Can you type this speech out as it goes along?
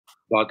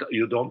but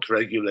you don't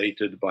regulate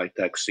it by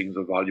taxing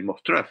the volume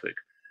of traffic.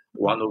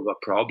 One of the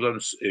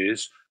problems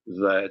is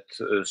that,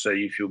 say,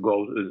 if you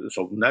go,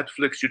 so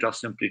Netflix, you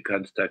just simply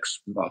can't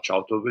tax much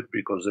out of it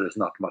because there is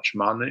not much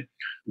money.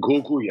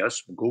 Google,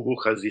 yes, Google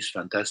has these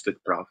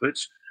fantastic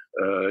profits.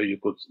 You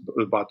could,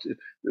 but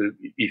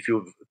if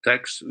you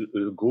tax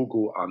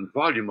Google on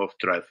volume of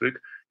traffic,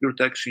 you're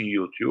taxing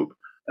YouTube.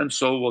 And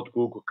so what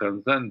Google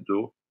can then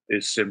do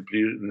is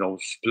simply,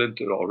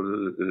 splinter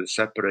or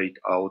separate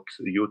out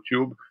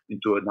YouTube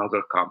into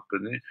another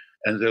company,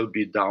 and they'll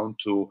be down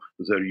to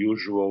their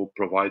usual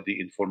providing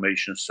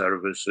information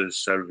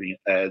services, serving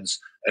ads,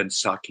 and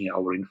sucking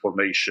our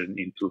information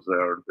into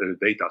their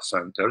data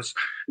centers,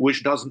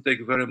 which doesn't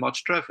take very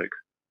much traffic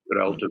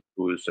relative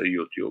to, say,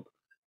 YouTube.